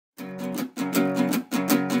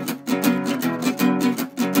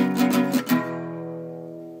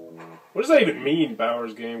that even mean,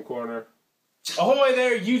 Bowers Game Corner? Ahoy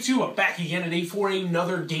there, YouTube! I'm back again today for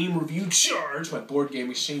another game review charged by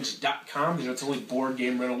BoardGameExchange.com. You know, it's the only board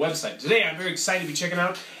game rental website. Today, I'm very excited to be checking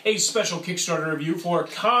out a special Kickstarter review for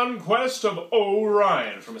Conquest of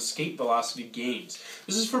Orion from Escape Velocity Games.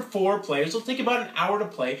 This is for 4 players. It'll take about an hour to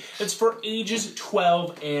play. It's for ages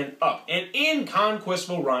 12 and up. And in Conquest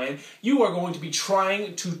of Orion, you are going to be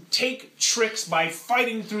trying to take tricks by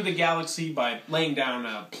fighting through the galaxy, by laying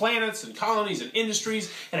down planets and colonies and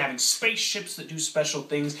industries, and having spaceships that do special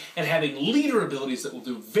things, and having leader abilities that will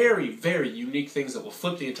do very, very unique things that will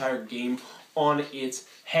flip the entire game on its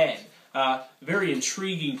head. Very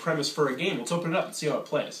intriguing premise for a game. Let's open it up and see how it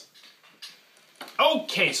plays.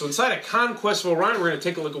 Okay, so inside of Conquest of Orion, we're going to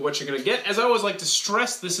take a look at what you're going to get. As I always like to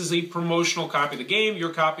stress, this is a promotional copy of the game.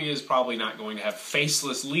 Your copy is probably not going to have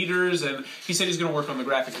faceless leaders, and he said he's going to work on the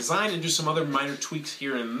graphic design and do some other minor tweaks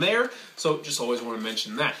here and there, so just always want to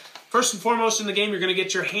mention that. First and foremost in the game, you're going to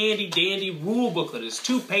get your handy-dandy rule booklet. It's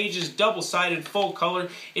 2 pages, double-sided, full color.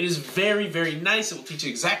 It is very, very nice. It will teach you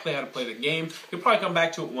exactly how to play the game. You'll probably come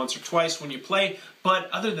back to it once or twice when you play, but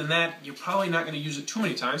other than that, you're probably not going to use it too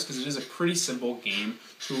many times because it is a pretty simple game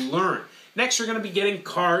to learn. Next, you're going to be getting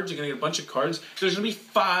cards. You're going to get a bunch of cards. There's going to be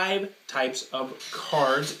 5 types of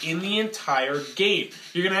cards in the entire game.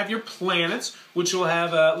 You're going to have your planets, which will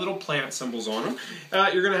have little planet symbols on them.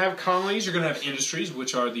 You're going to have colonies. You're going to have industries,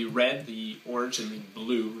 which are the red, the orange, and the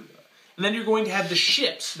blue. And then you're going to have the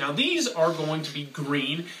ships. Now, these are going to be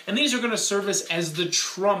green, and these are going to serve as the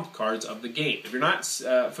trump cards of the game. If you're not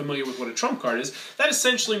familiar with what a trump card is, that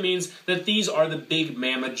essentially means that these are the big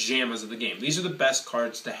mamma jammas of the game. These are the best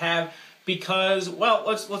cards to have. Because, well,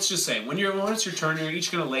 let's just say, when it's your turn, you're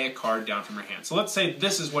each going to lay a card down from your hand. So let's say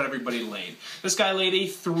this is what everybody laid. This guy laid a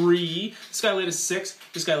 3, this guy laid a 6,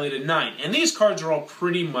 this guy laid a 9. And these cards are all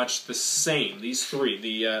pretty much the same, these 3.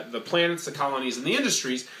 The planets, the colonies, and the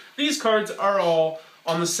industries, these cards are all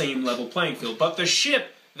on the same level playing field. But the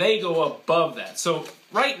ship, they go above that. So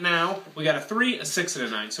right now, we got a 3, a 6, and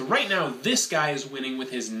a 9. So right now, this guy is winning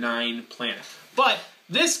with his 9 planet. But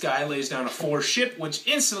this guy lays down a 4 ship, which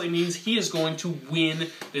instantly means he is going to win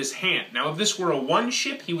this hand. Now, if this were a 1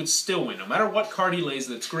 ship, he would still win. No matter what card he lays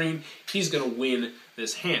that's green, he's going to win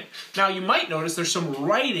this hand. Now, you might notice there's some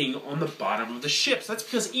writing on the bottom of the ships. That's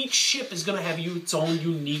because each ship is going to have its own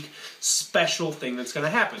unique, special thing that's going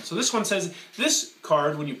to happen. So this one says, this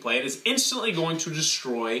card, when you play it, is instantly going to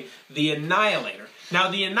destroy the Annihilator.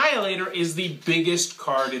 Now, the Annihilator is the biggest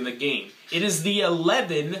card in the game. It is the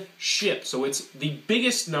 11 ship, so it's the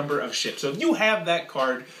biggest number of ships. So if you have that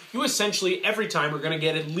card, you essentially, every time, are going to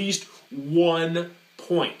get at least 1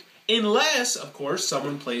 point. Unless, of course,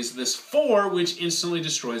 someone plays this 4, which instantly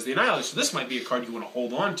destroys the Annihilator. So this might be a card you want to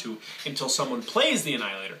hold on to until someone plays the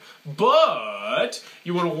Annihilator. But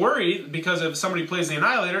you want to worry, because if somebody plays the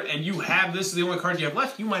Annihilator and you have this is the only card you have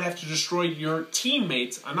left, you might have to destroy your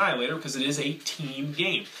teammate's Annihilator because it is a team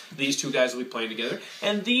game. These 2 guys will be playing together,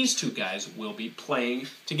 and these 2 guys will be playing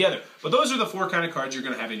together. But those are the 4 kind of cards you're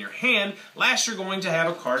going to have in your hand. Last, you're going to have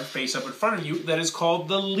a card face up in front of you that is called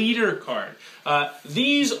the leader card.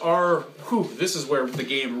 These are, this is where the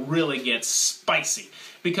game really gets spicy,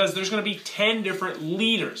 because there's going to be 10 different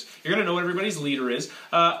leaders. You're going to know what everybody's leader is.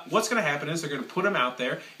 What's going to happen is they're going to put them out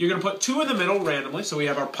there. You're going to put 2 in the middle randomly. So we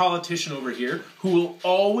have our politician over here, who will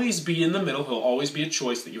always be in the middle. He'll always be a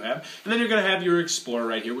choice that you have. And then you're going to have your explorer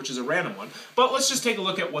right here, which is a random one. But let's just take a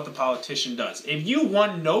look at what the politician does. If you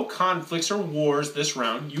won no conflicts or wars this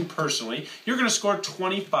round, you personally, you're going to score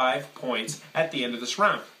 25 points at the end of this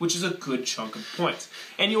round, which is a good chunk of points.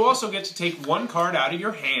 And you also get to take 1 card out of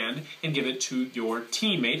your hand and give it to your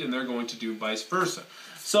teammate, and they're going to do vice versa.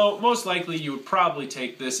 So most likely you would probably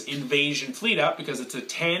take this invasion fleet out because it's a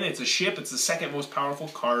 10, it's a ship, it's the 2nd most powerful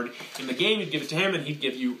card in the game. You'd give it to him and he'd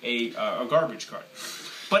give you a garbage card.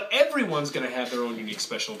 But everyone's going to have their own unique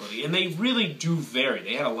special ability, and they really do vary.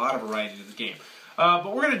 They add a lot of variety to the game.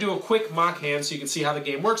 But we're going to do a quick mock hand so you can see how the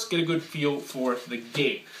game works, get a good feel for the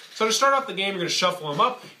game. So to start off the game, you're going to shuffle them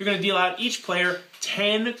up. You're going to deal out each player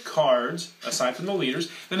 10 cards, aside from the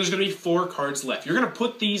leaders. Then there's going to be 4 cards left. You're going to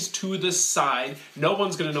put these to the side. No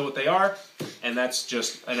one's going to know what they are, and that's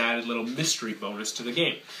just an added little mystery bonus to the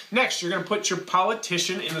game. Next, you're going to put your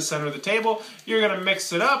politician in the center of the table. You're going to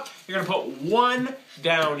mix it up. You're going to put 1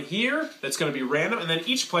 down here that's going to be random, and then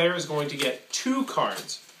each player is going to get 2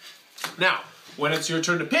 cards. Now, when it's your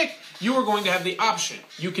turn to pick, you are going to have the option.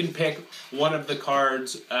 You can pick one of the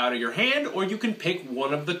cards out of your hand, or you can pick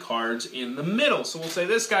one of the cards in the middle. So we'll say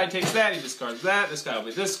this guy takes that, he discards that, this guy will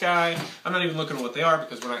be this guy. I'm not even looking at what they are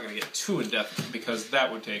because we're not going to get too in-depth because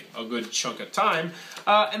that would take a good chunk of time.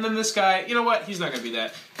 And then this guy, you know what, he's not going to be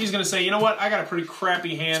that. He's going to say, you know what, I got a pretty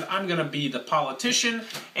crappy hand, I'm going to be the politician,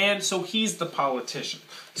 and so he's the politician.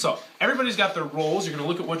 So, everybody's got their roles. You're going to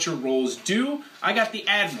look at what your roles do. I got the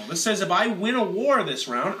Admiral. This says if I win a war this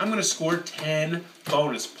round, I'm going to score 10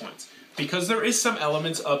 bonus points. Because there is some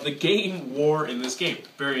elements of the game war in this game.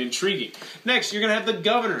 Very intriguing. Next, you're going to have the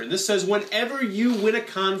Governor. This says whenever you win a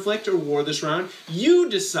conflict or war this round, you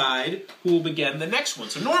decide who will begin the next one.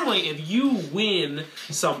 So normally, if you win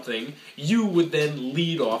something, you would then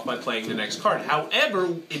lead off by playing the next card. However,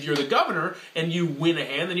 if you're the Governor and you win a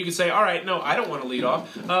hand, then you can say, all right, no, I don't want to lead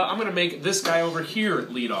off. I'm going to make this guy over here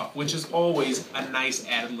lead off, which is always a nice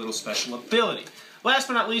added little special ability. Last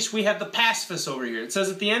but not least, we have the Pacifist over here. It says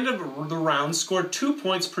at the end of the round, score 2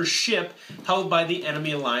 points per ship held by the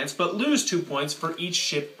enemy alliance, but lose 2 points for each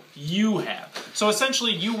ship you have. So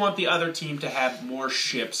essentially, you want the other team to have more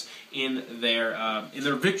ships in their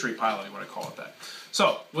victory pile, you want to call it that.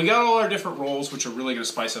 So, we got all our different roles, which are really going to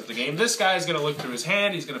spice up the game. This guy's going to look through his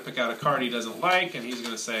hand, he's going to pick out a card he doesn't like, and he's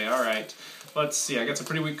going to say, all right, let's see, I got some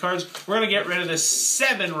pretty weak cards. We're going to get rid of this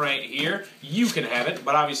 7 right here. You can have it,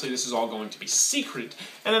 but obviously this is all going to be secret.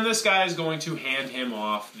 And then this guy is going to hand him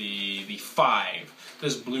off the 5.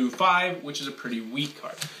 This blue 5, which is a pretty weak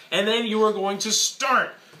card. And then you are going to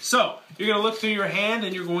start. So, you're going to look through your hand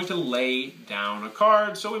and you're going to lay down a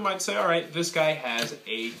card. So we might say, all right, this guy has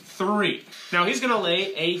a 3. Now he's going to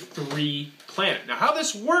lay a 3 planet. Now how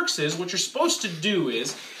this works is, what you're supposed to do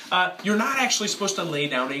is, you're not actually supposed to lay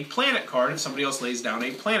down a planet card if somebody else lays down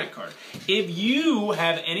a planet card. If you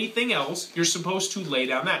have anything else, you're supposed to lay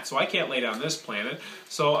down that. So I can't lay down this planet,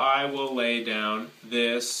 so I will lay down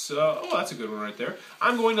this, oh, that's a good one right there.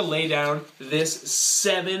 I'm going to lay down this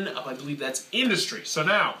 7, I believe that's industry. So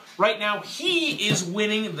now, right now, he is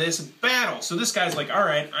winning this battle. So this guy's like, all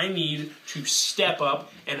right, I need to step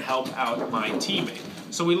up and help out my teammate.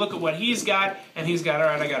 So we look at what he's got, and he's got, all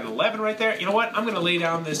right, I got an 11 right there. You know what? I'm going to lay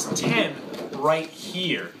down this 10 right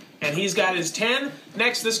here. And he's got his 10.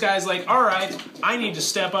 Next, this guy's like, all right, I need to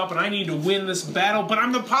step up and I need to win this battle, but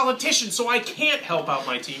I'm the politician, so I can't help out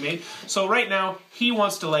my teammate. So right now, he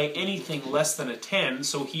wants to lay anything less than a 10,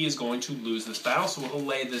 so he is going to lose this battle. So he'll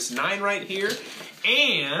lay this 9 right here,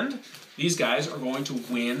 and these guys are going to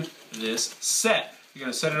win this set. You're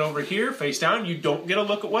going to set it over here, face down. You don't get a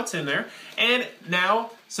look at what's in there. And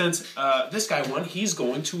now, since this guy won, he's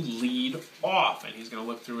going to lead off. And he's going to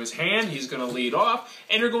look through his hand. He's going to lead off.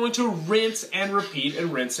 And you're going to rinse and repeat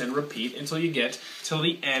until you get till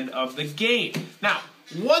the end of the game. Now,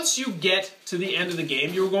 once you get to the end of the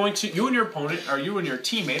game, you and your opponent, or you and your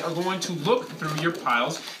teammate, are going to look through your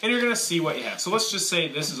piles, and you're going to see what you have. So let's just say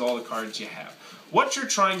this is all the cards you have. What you're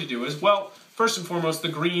trying to do is, well, first and foremost, the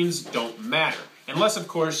greens don't matter. Unless, of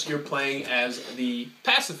course, you're playing as the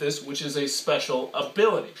Pacifist, which is a special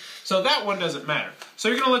ability. So that one doesn't matter. So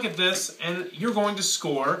you're going to look at this, and you're going to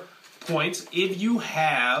score points if you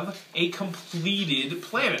have a completed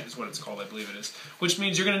planet, is what it's called, I believe it is. Which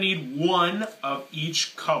means you're going to need 1 of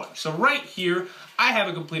each color. So right here, I have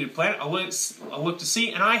a completed planet. I'll look to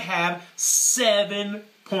see, and I have 7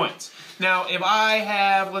 points. Now, if I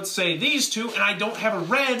have, let's say, these 2, and I don't have a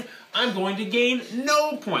red, I'm going to gain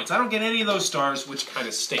no points. I don't get any of those stars, which kind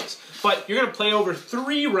of stinks. But you're going to play over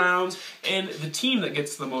 3 rounds, and the team that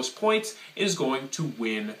gets the most points is going to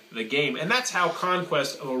win the game. And that's how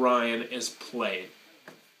Conquest of Orion is played.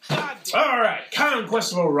 Alright,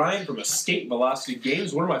 Conquest of Orion from Escape Velocity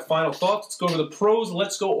Games. One of my final thoughts. Let's go over the pros,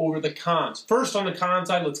 let's go over the cons. First, on the con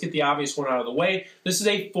side, let's get the obvious one out of the way. This is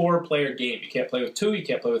a 4-player game. You can't play with 2, you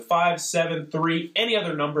can't play with 5, 7, 3, any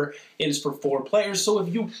other number. It is for 4 players, so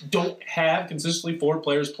if you don't have consistently 4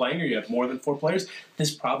 players playing, or you have more than 4 players,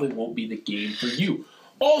 this probably won't be the game for you.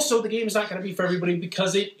 Also, the game is not going to be for everybody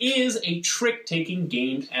because it is a trick-taking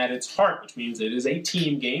game at its heart, which means it is a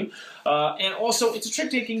team game. And also, it's a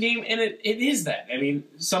trick-taking game, and it is that. I mean,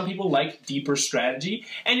 some people like deeper strategy,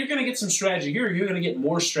 and you're going to get some strategy here. You're going to get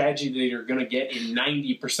more strategy than you're going to get in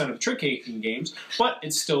 90% of trick-taking games, but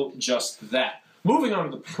it's still just that. Moving on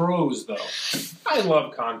to the pros, though. I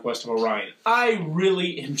love Conquest of Orion. I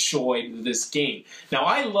really enjoyed this game. Now,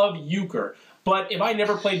 I love euchre. But if I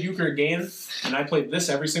never played euchre again, and I played this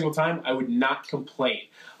every single time, I would not complain.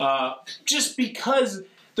 Just because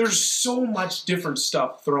there's so much different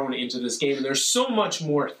stuff thrown into this game, and there's so much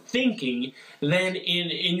more thinking than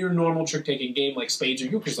in your normal trick-taking game like spades or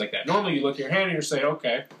euchres like that. Normally you look at your hand and you're saying,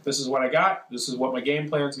 okay, this is what I got, this is what my game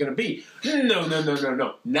plan is going to be. No.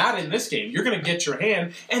 Not in this game. You're going to get your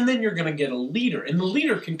hand, and then you're going to get a leader, and the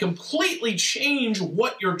leader can completely change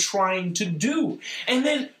what you're trying to do. And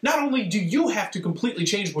then not only do you have to completely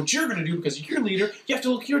change what you're going to do because you're your leader, you have to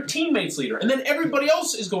look at your teammate's leader, and then everybody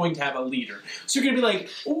else is going to have a leader. So you're going to be like,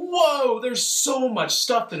 whoa, there's so much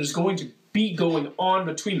stuff that is going to be going on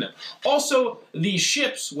between them. Also, the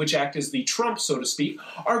ships, which act as the trump, so to speak,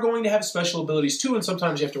 are going to have special abilities too, and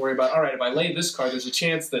sometimes you have to worry about, all right, if I lay this card, there's a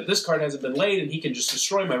chance that this card hasn't been laid and he can just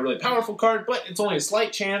destroy my really powerful card, but it's only a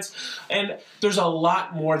slight chance, and there's a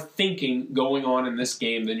lot more thinking going on in this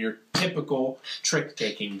game than your typical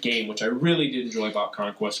trick-taking game, which I really did enjoy about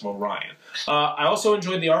Conquest of Orion. I also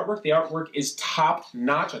enjoyed the artwork. The artwork is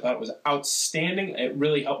top-notch. I thought it was outstanding. It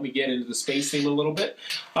really helped me get into the space theme a little bit.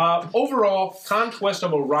 Overall, Conquest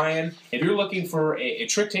of Orion, if you're looking for a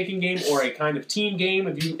trick-taking game or a kind of team game,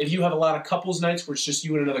 if you have a lot of couples nights where it's just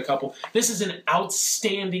you and another couple, this is an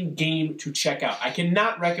outstanding game to check out. I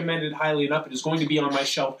cannot recommend it highly enough. It is going to be on my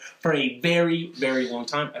shelf for a very, very long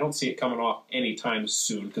time. I don't see it coming off anytime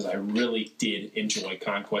soon because I really did enjoy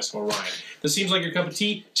Conquest of Orion. If this seems like your cup of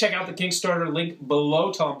tea, check out the Kickstarter link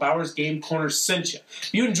below. Tell them Bowers Game Corner sent you.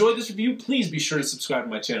 If you enjoyed this review, please be sure to subscribe to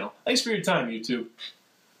my channel. Thanks for your time, YouTube.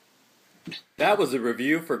 That was a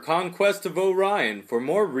review for Conquest of Orion. For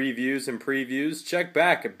more reviews and previews, check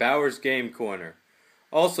back at Bowers Game Corner.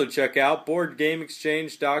 Also check out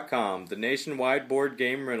BoardGameExchange.com, the nationwide board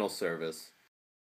game rental service.